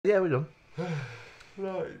Yeah, we're done.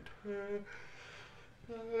 Right.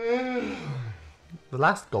 The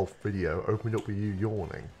last golf video opened up with you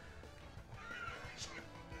yawning.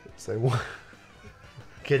 So what?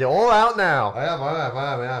 Get it all out now. I am.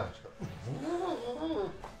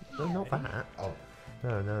 No, not that. Oh,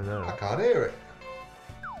 No. I can't hear it.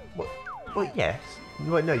 What? Well, yes.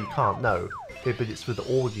 Well, no, you can't. No. Yeah, but it's for the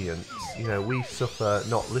audience. You know, we suffer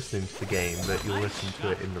not listening to the game, but you'll listen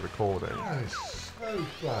to it in the recording. That is so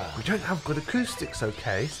flat. We don't have good acoustics,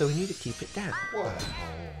 okay? So we need to keep it down. Well,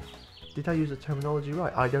 Did I use the terminology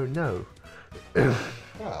right? I don't know. well,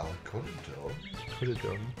 I could have done. Could have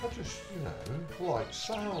done. I just, like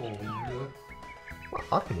sound. Well,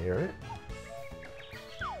 I can hear it.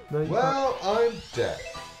 No, you Well, I'm deaf.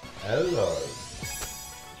 Hello.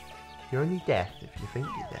 can't. You're only deaf if you think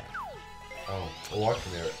you're deaf. Oh, I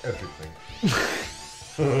can hear everything.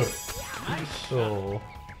 Oh.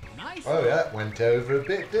 Nice. Oh, yeah, went over a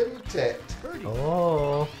bit, didn't it?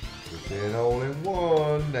 Oh. Could be an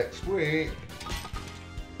all-in-one next week.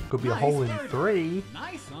 Could be a hole in three.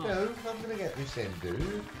 Nice on. No, I'm gonna get this in,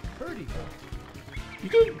 dude. Pretty. You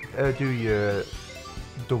did do your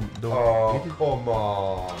dump. Oh, You did- come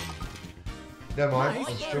on. Never mind, Nice.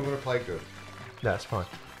 I'm still gonna play good. That's fine.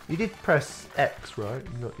 You did press X, right?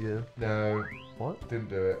 Not your. No, What? didn't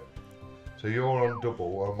do it. So you're on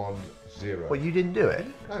double, I'm on zero. Well, you didn't do it.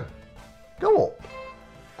 No, Go up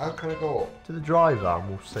how can I go up? to the driver and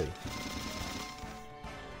we'll see.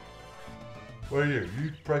 Where are you?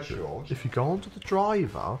 You press yours. If you go onto the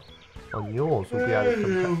driver on yours, we'll be able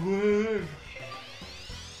to compare.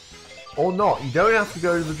 Or not. You don't have to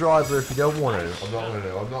go to the driver if you don't want to.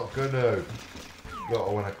 I'm not gonna.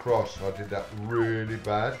 Look, when I crossed, I did that really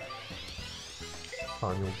bad.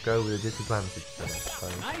 Fine, you'll go with a disadvantage then, I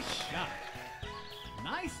suppose. Nice shot.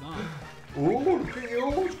 Nice on. Oh, look at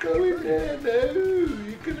yours going there. No,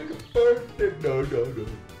 you're gonna get burned. No. That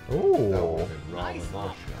Oh, would have been rather Nice.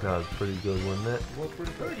 nice. Yeah. that was pretty good, wasn't it? It was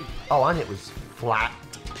pretty good. Oh, and it was flat.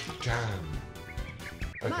 Jam.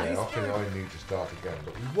 Okay, Nice. I think I need to start again,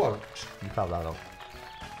 but we won't. You felt that off.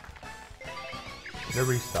 No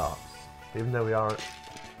restarts. Even though we are.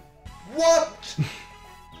 What?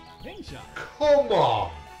 Pin shot. Come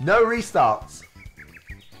on! No restarts!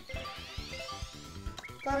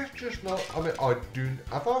 That is just not. I mean, I do.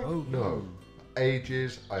 Have I? Oh, No.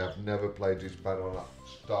 Ages. I have never played this bad on a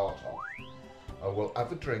start off. I will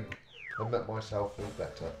have a drink and make myself feel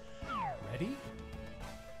better. Ready?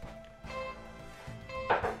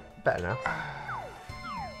 Better now.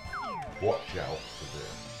 Watch out for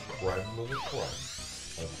the creme of the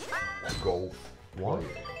creme of golf. What?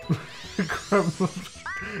 playing.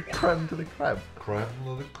 Creme to the creme. Creme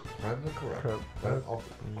of the creme. Creme.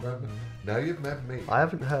 Creme. Now you've met me. I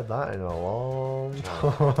haven't heard that in a long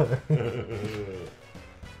time.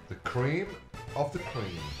 The cream of the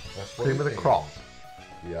cream. That's what Cream it of the means. crop.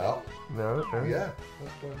 Yeah. No. Yeah.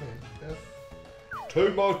 That's what it means. Yeah.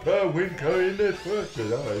 2 miles per winker in this first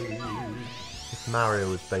today. If Mario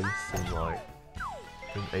was based in like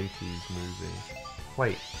an 80s movie.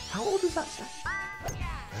 Wait, how old is that say?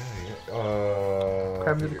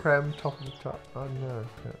 Creme to the creme, top of the top. I don't know.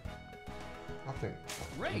 I think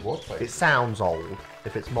Great. it was based. It sounds old.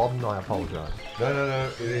 If it's modern, I apologise. No.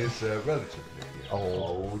 It is relatively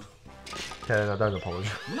Old. Okay, then I don't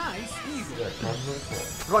apologise. Nice eagle. Yeah, creme of the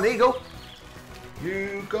creme. Come on, Eagle!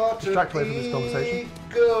 You got to Distract away from this conversation.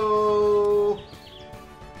 Go.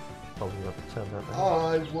 Probably gonna have to turn that down.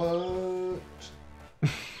 I won't.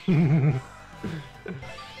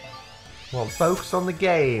 Well, focus on the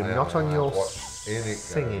game, I not am, on your what in it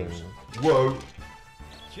singing. goes. Whoa,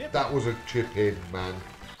 Chip. that was a chip in, man.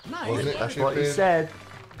 Nice. Wasn't it? That's Chip what he in. said.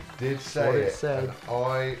 Did say what it it, said. and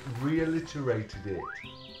I reiterated it.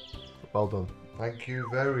 Well done. Thank you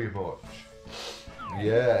very much.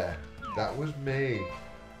 Yeah, that was me.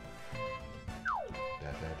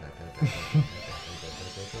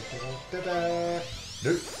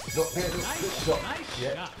 Nope, not there. Nice, Not nice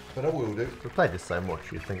yet, shot. but I will do. We played this so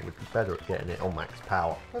much, you'd think we'd be better at getting it on max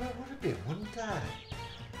power. But I would have been one day.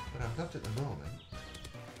 But I'm not at the moment.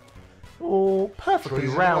 Oh, perfectly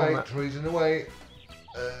Trees round away, that. trees in the way.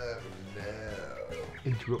 No.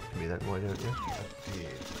 Interrupt me then, why don't you? I did.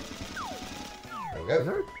 There we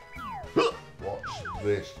go. No. Watch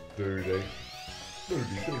this, duty. Duty.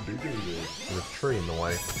 There's a tree in the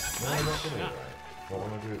way. No, I'm not going to do it. I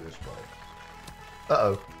want to do it this way.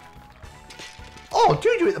 Uh-oh. Oh,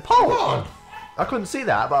 dude, you hit the pole! Come on! I couldn't see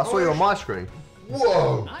that, but I saw you on my screen.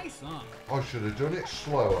 Whoa! Nice on. I should have done it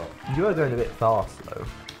slower. You were going a bit fast, though.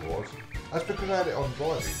 Was. That's because I had it on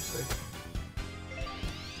driving, see?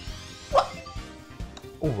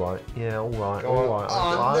 Alright, yeah, alright, Go on. alright.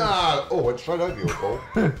 Oh, no! Oh, it straight over your ball.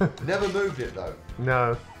 Never moved it, though.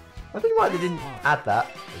 No. I think why they didn't add that.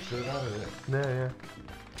 They should have added it. No, yeah.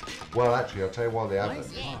 Well, actually, I'll tell you why they haven't.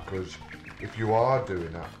 Because if you are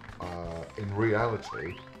doing that, in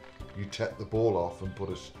reality, you take the ball off and put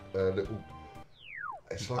a little...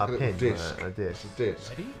 It's like a little pin, disc. a disc. It's a disc.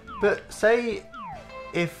 Ready? But say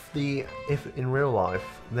if in real life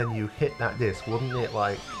then you hit that disc, wouldn't it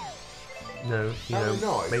like Probably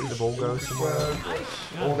not. make the ball go somewhere?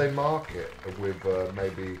 Or they mark it with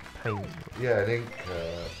maybe Paint. an ink.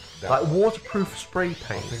 Like dabber. waterproof spray I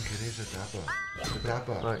paint. think it is a dabber. It's a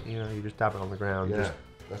dabber. Like, you just dab it on the ground. Yeah, Just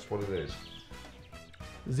that's what it is.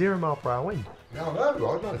 0 mile per hour wind. No,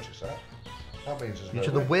 I noticed that. That means there's no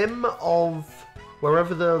To the wind. whim of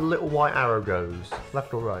wherever the little white arrow goes,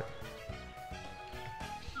 left or right.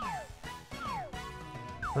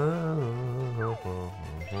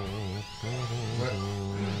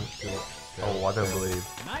 Oh, I don't believe.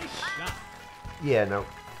 Nice shot. Yeah, no.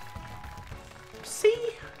 See?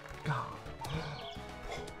 God.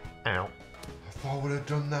 Ow. I thought I would have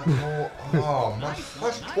done that more. Oh, man,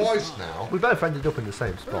 that's twice now. We both ended up in the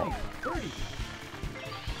same spot. 30.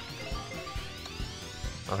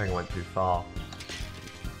 I think I went too far.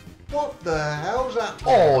 What the hell's that?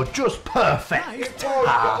 Oh, just perfect! Nice. It was, but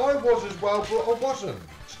I was as well, but I wasn't.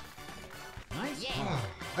 Nice.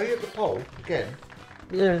 I hit the pole again.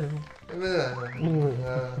 Yeah.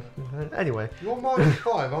 Uh, Anyway. You're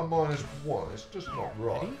 -5, I'm -1. It's just not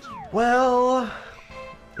right. Well,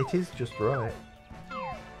 it is just right.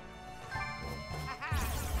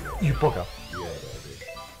 You bugger. Yeah, baby.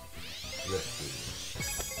 Let's do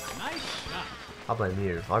this. Nice shot. I blame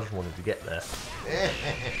you. I just wanted to get there.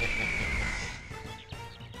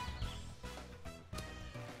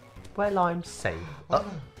 Well, I'm safe.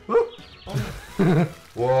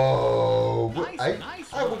 Whoa! Nice, Hey, nice.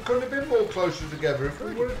 hey, we couldn't have been more closer together if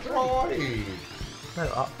we would have tried. No,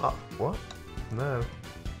 what? No.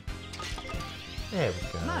 There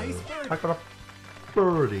we go. Nice I got a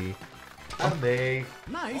birdie. And me.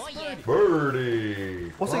 Nice birdie. Birdie.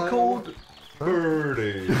 What's it Well, called?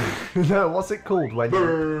 Birdie. No, what's it called when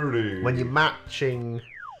Birdie. you're matching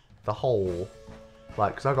the hole?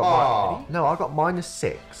 Like, because I got Ah. no, I got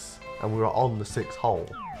 -6, and we were on the 6th hole.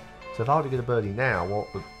 So if I were to get a birdie now,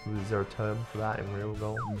 is there a term for that in real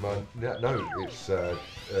golf? No, it's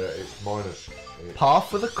minus. Par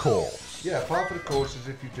for the course. Yeah, par for the course is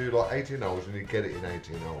if you do like 18 holes and you get it in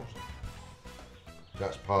 18 holes.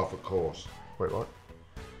 That's par for course. Wait, what?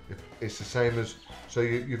 It's the same as, so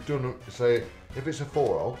you've done, say, if it's a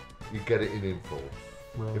 4-hole, you get it in 4.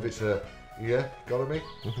 Right. If it's a, yeah, got me?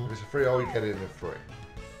 Mm-hmm. If it's a 3-hole, you get it in 3.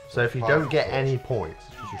 So if you Par don't for get course. any points,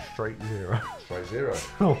 it's just a straight 0. Straight 0.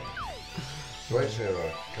 Oh. Straight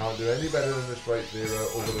 0. Can't do any better than a straight 0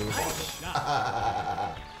 other than a minus.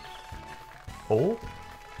 Shot. Oh?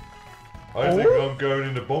 I think I'm going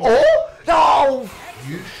in the bump. Oh! No!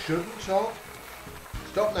 You shouldn't have.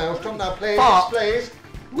 Stop now, please, Fuck. please.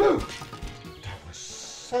 Woo! That was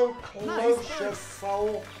so close, Nice. you're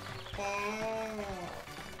so far.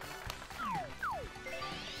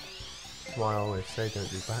 That's why I always say don't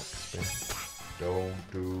do backspin.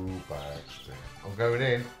 Don't do backspin. I'm going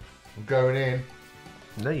in. I'm going in.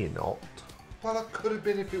 No, you're not. Well, I could have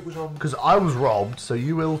been if it was on. Because I was robbed, so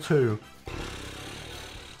you will too.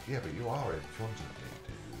 Yeah, but you are in front of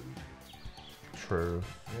me, True.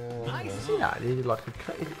 dude. Yeah. Nice. See that? He did like a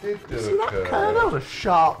cut. It did do See a that curve. curve? That was a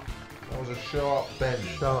sharp That was a sharp bend.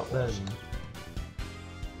 bend. that was.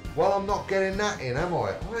 Well, I'm not getting that in, am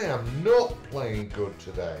I? I am not playing good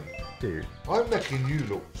today. Dude. I'm making you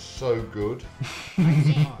look so good.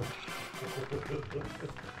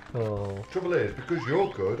 Oh. Trouble is, because you're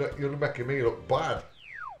good, you're making me look bad.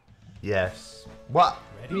 Yes. What?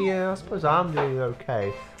 Ready? Yeah, I suppose I'm doing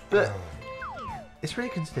okay. But it's really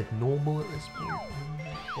considered normal at this point.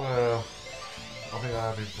 Well, I think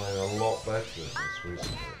I've been playing a lot better than this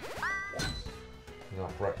recently. In our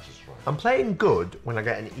practice round. I'm playing good when I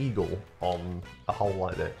get an eagle on a hole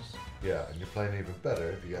like this. Yeah, and you're playing even better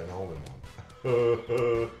if you get an hole in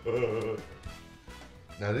one.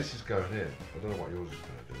 Now this is going in. I don't know what yours is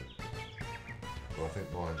going to do. But I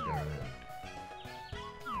think mine's going in.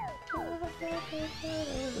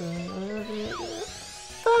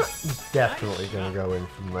 That's definitely going to go in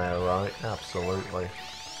from there, right? Absolutely.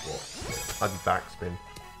 What? I'd backspin.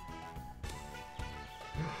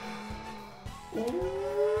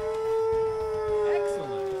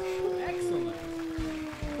 Excellent. Excellent.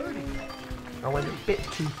 Birdie. I went a bit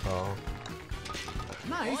too far.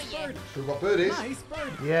 Nice birdie. So we've got birdies. Nice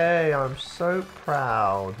birdie. Yay, I'm so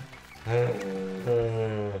proud.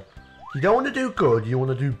 You don't want to do good, you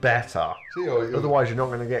want to do better. See, Otherwise, you're not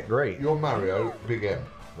going to get great. You're Mario, big M,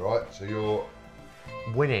 right? So you're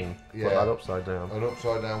Winning. Yeah. Put that upside down. an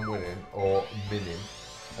upside down winning or minning,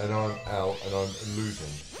 and I'm L and I'm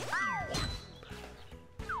losing.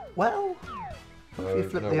 Well, what if you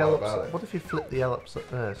flip no the way L about upside? it. What if you flip the L upside?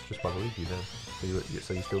 It's just by Luigi then.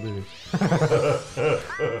 So you're still losing.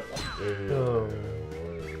 Oh.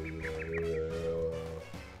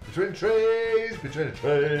 Between trees, between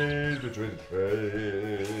trees, between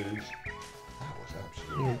trees. That was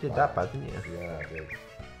absolutely. You did that bad, didn't you? Yeah, I did.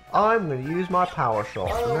 I'm going to use my power shot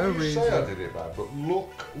for no You reason. say I did it bad, but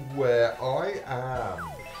look where I am.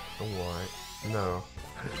 Alright. No.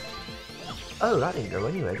 Oh, that didn't go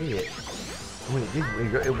anywhere, did it? I mean,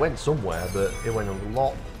 it went somewhere, but it went a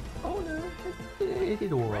lot. Oh no, it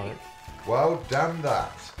did alright. Well, damn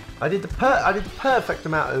that. I did the perfect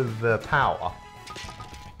amount of power.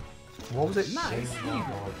 What was it? Nice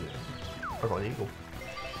eagle. I got an eagle.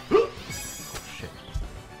 Oh, shit.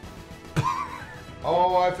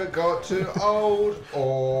 Oh, I forgot to hold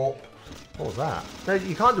up. What was that? No,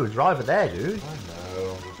 you can't do a driver there, dude. I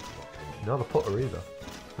know, I'm just fucking. Not a putter either.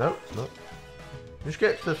 No, no. Just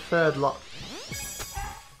get to the third lot.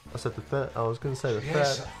 I said the third. I was going to say the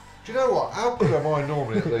Yes. third. Do you know what? How good am I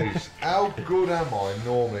normally at these? How good am I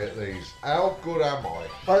normally at these? How good am I?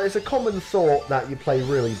 Well, it's a common thought that you play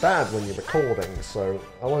really bad when you're recording, so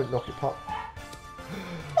I won't knock it past.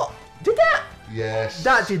 Oh, did that? Yes.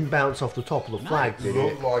 That didn't bounce off the top of the flag, did it?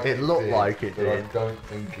 Looked like it looked did, like it but did. I don't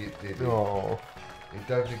think it did. Oh, I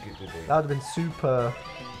don't think it did. that would have been super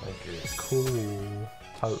Thank you. cool.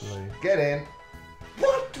 Totally. Get in.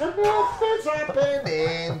 What the fuck is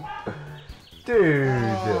happening? Dude.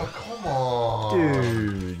 Oh, come on.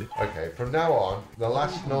 Dude. Okay, from now on, the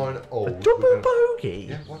last 9 holes. A double bogey?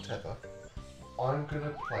 Yeah, whatever. I'm going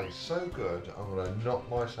to play so good, I'm going to knock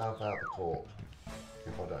myself out the court.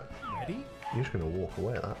 If I don't. Ready? You're just going to walk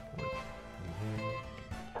away at that point.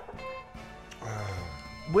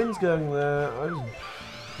 Wind's going there. Ooh,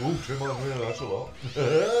 2 miles an hour, that's a lot.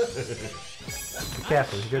 Be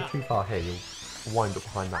careful, if you go too far here, you'll wind up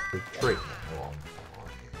behind that big tree. Oh, I'm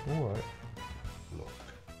fine. Alright. Look.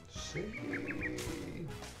 See?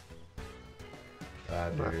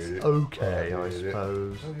 That's okay, I did it.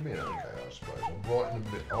 suppose. What do you mean, okay, I suppose? I'm right in the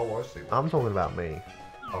middle. Oh, I see. I'm talking about me,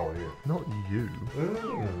 Oh, yeah. not you.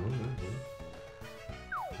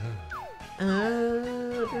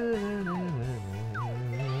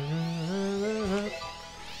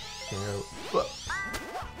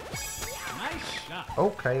 Nice shot.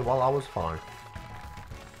 Okay, well I was fine.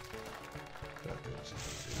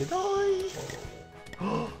 Did I?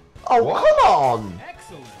 Oh, What? come on!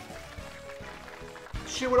 Excellent.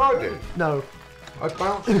 See what I did? No. I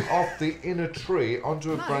bounced off the inner tree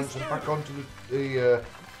onto a Nice branch and back birdie. onto the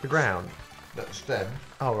The ground. stem.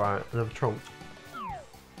 Oh, right, another trunk.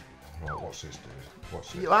 Right, what's this, dude?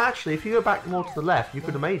 What's this? Well, actually, if you go back more to the left, you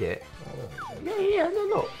could have made it. Yeah, no,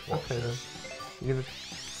 look. What's Okay, then. this? You're gonna...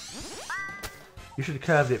 You should have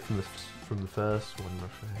curved it from the first one, my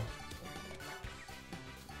friend.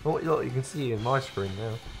 Oh, look, you can see it in my screen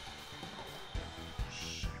now.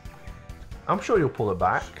 I'm sure you'll pull it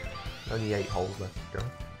back. Only 8 holes left to go.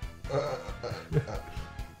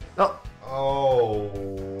 Oh, Oh.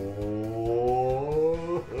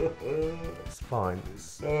 it's fine.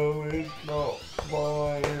 No, it's not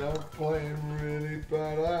fine. I'm playing really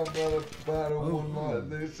bad. I haven't had a bad one like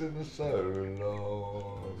this in so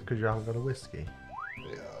long. Because you haven't got a whiskey. Yeah,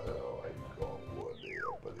 I know, I've got one here,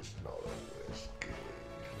 but it's not a whiskey.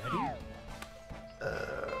 Ready?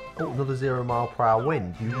 Oh, another 0 mile per hour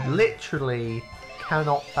wind. You literally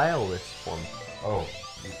cannot fail this one. Oh,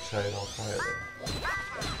 you're saying I'll play it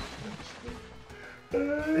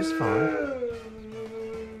then? It's fine.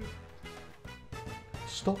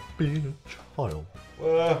 Stop being a child.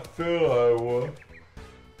 Well, I feel I was.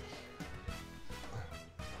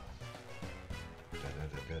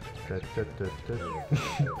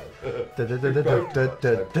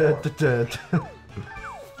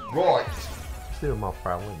 Right. 0 mile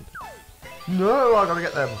per hour wind. No, I gotta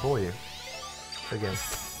get there before you. Again.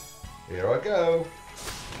 Here I go.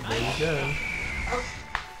 There you go.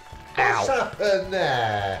 What's happened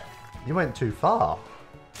there? You went too far.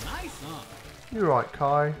 Nice on. You're right,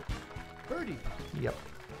 Kai. Birdie. Yep.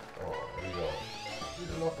 Oh,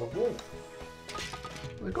 he's like a wolf.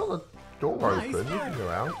 We've got the door Nice open. You can go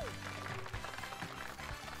out.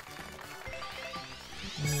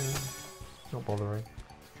 Not bothering.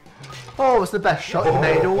 Oh, it's the best shot you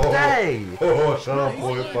made all day. Oh, shut up,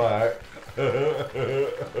 pull it back.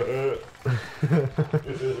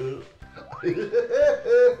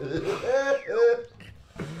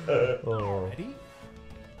 Oh. Ready?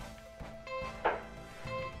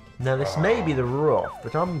 Now this may be the rough,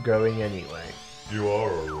 but I'm going anyway. You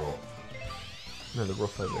are a rock. No, the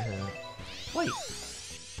rough over here. Wait.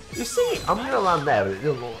 You see, I'm gonna land there, but it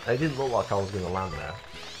didn't look like I was gonna land there.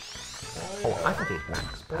 Oh, I did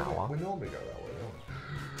max power. We normally go that way, don't we?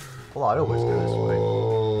 Well, I always go this way.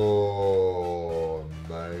 Oh,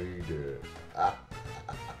 made it.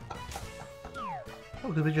 Oh,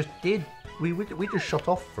 because we just did. We just shot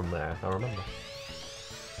off from there. I remember.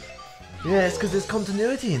 Yeah, it's because there's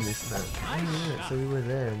continuity in this man. Oh, yeah, so we were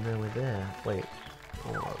there and now we're there. Wait.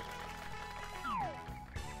 Oh.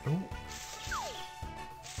 Oh.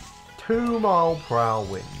 2 mile per hour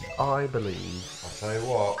wind, I believe. I'll tell you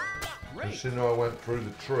what. Considering I went through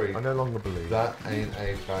the tree, I no longer believe. that ain't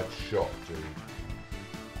a bad shot, dude.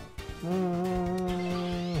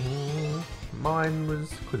 Mine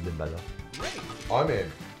could have been better. I'm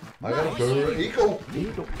in. I got a eagle.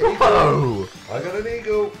 Eagle. Oh! I got an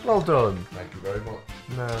eagle. Well done. Thank you very much.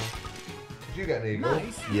 No. Did you get an eagle?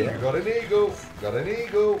 Nice. Yeah. You got an eagle. Got an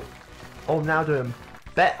eagle. Oh, now doing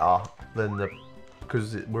better than the.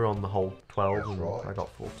 Because we're on the whole 12 That's and right. I got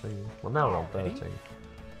 14. Well, now we're on 13.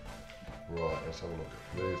 Right, let's have a look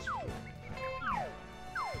at this.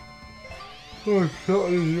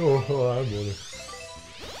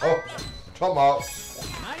 Oh, tomatoes.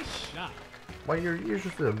 Nice shot. Well, you're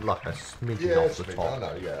just like a smidgen Yeah, off the I top.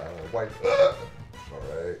 know, yeah. Wait.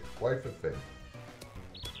 Sorry. Wait for the thing.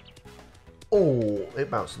 Oh, it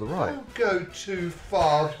bounced to the right. Don't go too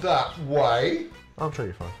far that way. I'm sure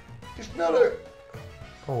you're fine. It's not a...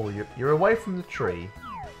 Oh, you're away from the tree.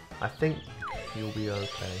 I think you'll be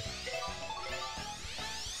okay.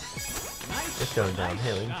 Nice. It's going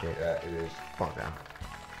downhill, isn't it? Yeah, it is. Fuck down.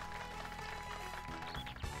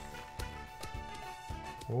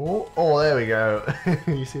 Oh, there we go.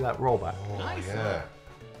 You see that rollback? Oh, Nice yeah.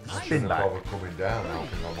 Nice. Spin back. Bother coming down now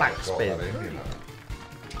because I've Back got spin. that in, you know.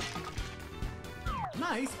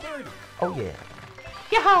 Nice birdie. Oh yeah.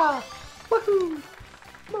 Yaha! Woohoo!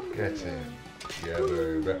 Get in. Yeah,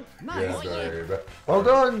 baby. Nice. Yeah, baby. Well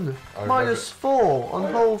done! I -4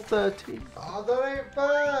 on hole 13. Oh, that ain't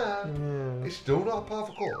bad. Yeah. It's still not a par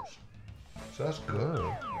for course. So that's good.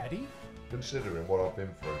 Oh. Ready? Considering what I've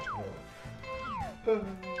been through tonight. I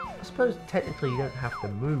suppose technically you don't have to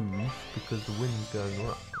move because the wind's going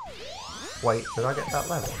up. Wait, did I get that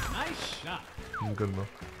level? Nice shot. Good enough.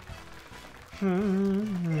 I'm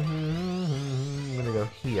gonna go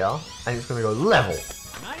here, and it's gonna go level.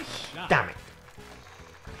 Nice shot. Damn it!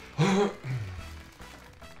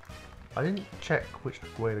 I didn't check which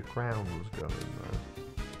way the ground was going though.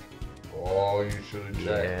 Oh, you should have checked.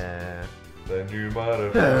 Yeah. Then you might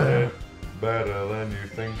have done it better than you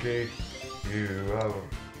think it. You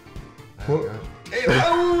haven't. What?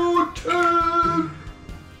 Oh.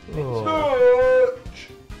 Touch!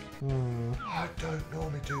 Hmm. I don't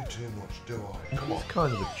normally do too much, do I? Come on. It's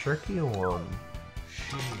kind of a tricky one.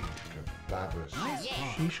 Sheesh, kebabas. Nice par.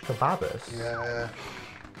 Sheesh kebabas. Yeah.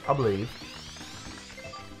 I believe.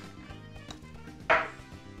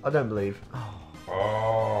 I don't believe.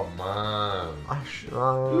 Oh, man.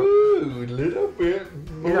 Ooh, a little bit.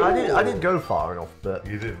 You know, I didn't go far enough, but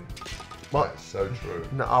You didn't. What? That's so true.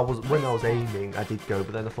 no, when I was aiming, I did go,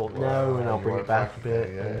 but then I thought no, and I'll bring it back a bit.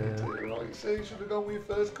 Yeah, you did. Like you say, you should have gone with your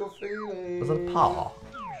first gut feeling. Was that a par?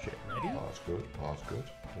 Shit, Ready? Par's good. Par's good.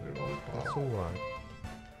 Put it on the par. that's all right.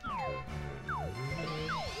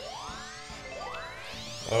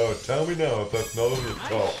 Oh, tell me now if that's not on your top.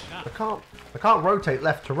 Nice shot. I can't rotate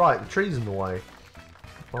left to right. The tree's in the way.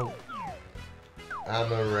 Oh, I'm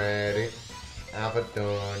ready. Have I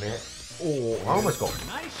done it? oh, I almost got.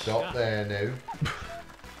 Nice Stop shot. there now.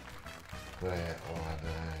 Where are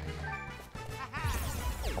they?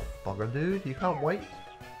 Bugger, dude, you can't wait.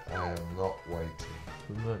 I am not waiting.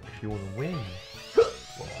 Look, if you want to win. Well,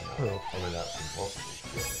 I mean, that's impossible.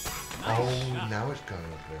 Nice Oh, shot. now it's going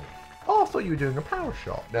up there. Oh, I thought you were doing a power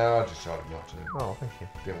shot. No, I decided not to. Oh, thank you.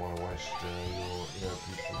 Didn't want to waste your,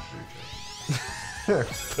 beautiful shooter.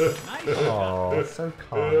 Nice shot. Oh, so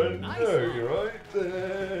kind. Nice. No, you're right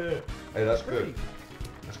there. Hey, that's good. Birdie.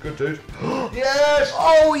 That's good, dude. Yes!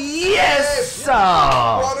 Oh yes, sir!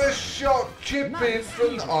 What a shot! Chip in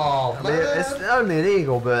from... Oh, I mean, it's man! only an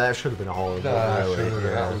eagle, but that should have been a horrible. No, that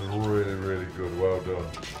yeah. was really, really good. Well done.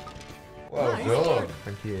 Well Nice. done.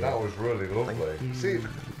 Thank you. That was really lovely. Thank you. See,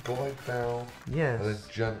 glide down Yes. and then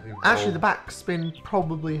gently roll. Actually, the backspin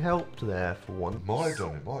probably helped there for once. Might have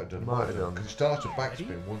done it, might have done. Might have done. Because it starts to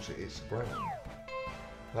backspin once it hits the ground.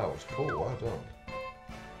 That was cool, well done.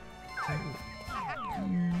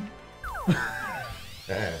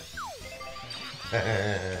 Yeah.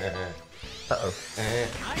 Uh-oh.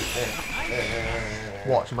 Nice.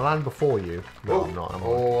 Watch, am I land before you? No, I'm not.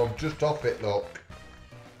 I'm just off it, look.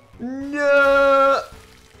 No!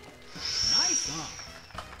 Nice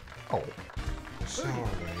one. Oh. Sorry.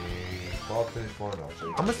 I'll finish mine off. So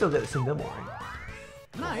I'm gonna still get this in, don't worry.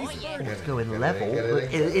 Nice birdie. Let's go in level.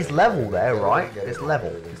 It's level there, right? It's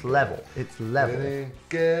level. It's level. It's level.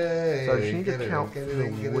 So you need to count for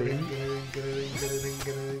the win.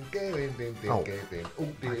 Oh, I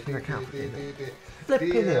think I count for it.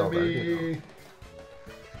 Flipping hell, though, didn't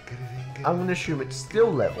I? I'm gonna assume it's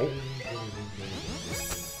still level.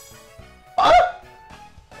 Ah!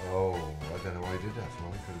 Oh, I don't know why I did that. So I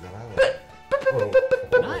could have got out.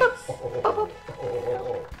 Nice.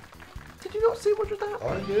 Did you not see what just happened?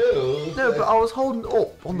 I knew. No, but I was holding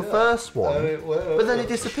up on the first one, and it went but then it over.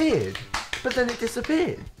 disappeared. But then it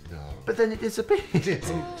disappeared. No. But then it disappeared.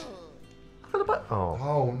 Oh.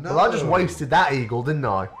 Oh no. Well, I just wasted that eagle, didn't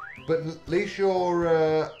I? But at least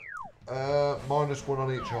you're -1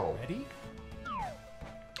 on each hole. Ready?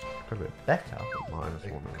 Could have been better. Minus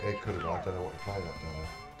one. It could have. I don't know what to play that time.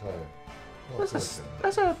 Tell you.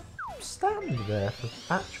 There's a stand there for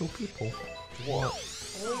actual people. What?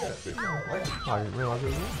 Oh yeah, it's been nice. I didn't realise it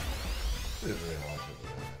was Didn't realise it was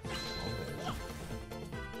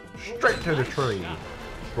there. Straight to the tree.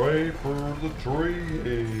 Straight for the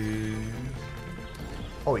trees.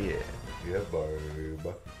 Oh yeah. Yeah, babe.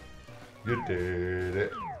 You did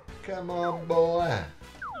it. Come on, boy.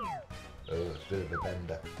 Oh, it's a bit of a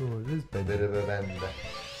bender. Oh, it is Bit bending. of a bender.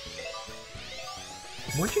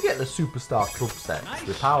 Once you get the superstar club sets,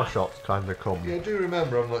 the power shots kind of come. Yeah, do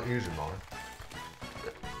remember I'm not using mine.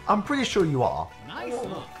 I'm pretty sure you are. Nice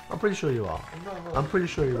one. I'm pretty sure you are. No, I'm pretty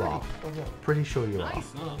sure you are. I'm not. Pretty sure you are.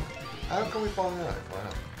 Nice one. How can we find out if I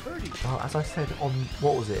am? Birdie. Well, as I said on,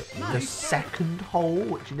 what was it? The Nice. second hole,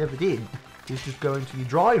 which you never did, is just going to your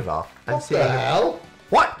driver and What seeing. the hell?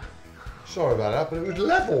 What? Sorry about that, but it was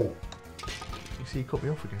level. You see, you cut me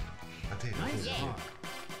off again. I did. Nice one.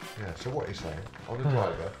 Yeah, so what are you saying? On the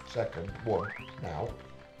driver, second, one, now.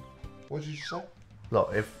 What did you say?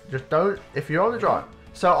 Look, if you're on the drive.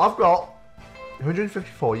 So I've got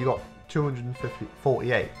 154, you got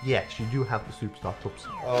 248. Yes, you do have the superstar club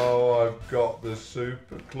set. Oh, I've got the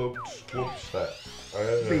super club set.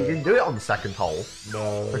 But you didn't do it on the second hole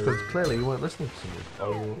No. because clearly you weren't listening to me.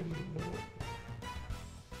 Oh,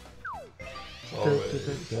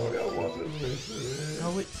 sorry, I wasn't listening.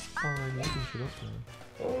 Oh, it's fine. You can shut up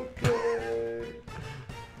now. Okay.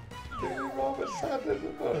 Feeling rather sad at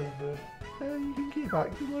the moment. Yeah, you can keep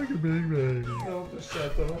acting like a big baby. No, I'm just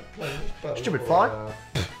sad that I'm playing this bad. Stupid fly. I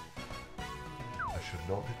should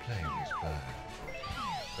not be playing this bad.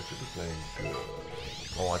 I should be playing good.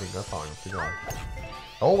 Oh, I didn't go far enough, did I?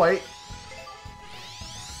 Oh, wait.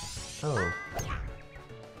 Oh.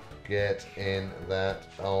 Get in that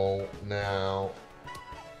hole now.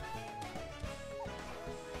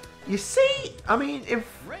 You see? I mean, if...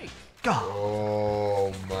 Great. God.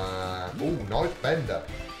 Oh man. Oh, nice bender.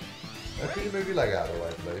 Can you move your leg out of the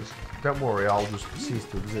way, please? Don't worry, I'll just cease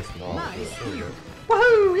to exist. Oh, Nice there we go. eagle.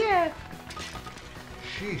 Woohoo, yeah.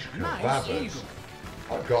 Sheesh, Nice kebabbers. eagle.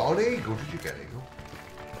 I got an eagle. Did you get an eagle?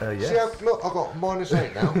 Yes. See how, look, I got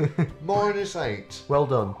 -8 now. -8. Well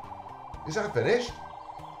done. Is that finished?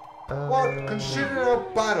 What? Considering how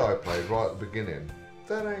bad I played right at the beginning,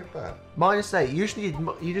 that ain't bad. -8. You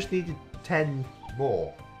just needed 10.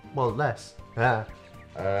 More. Well, less. Yeah.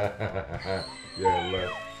 Yeah,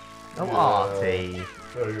 look. Oh, Yeah. Artie.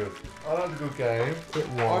 Very good. I had a good game. It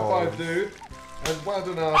High was. five, dude. And well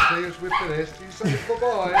done, Artie, as we're finished. You say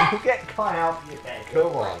bye-bye. Get Kai out of your bed.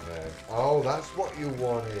 Come on, then. Oh, that's what you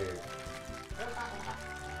wanted.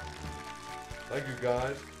 Thank you,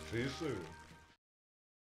 guys. See you soon.